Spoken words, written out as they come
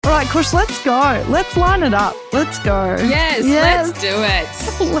right, Kush, let's go. Let's line it up. Let's go. Yes. Let's do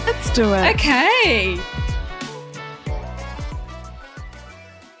it. Let's do it. Okay.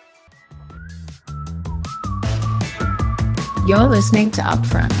 You're listening to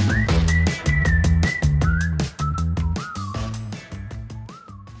Upfront.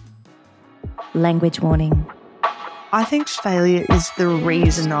 Language warning. I think failure is the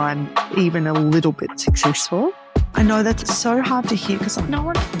reason I'm even a little bit successful. I know that's so hard to hear because no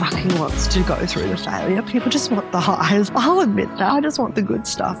one fucking wants to go through the failure. People just want the highs. I'll admit that. I just want the good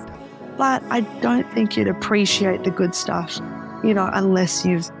stuff. But I don't think you'd appreciate the good stuff, unless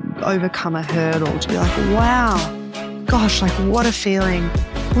you've overcome a hurdle to be like, wow, gosh, like what a feeling.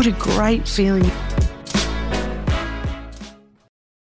 What a great feeling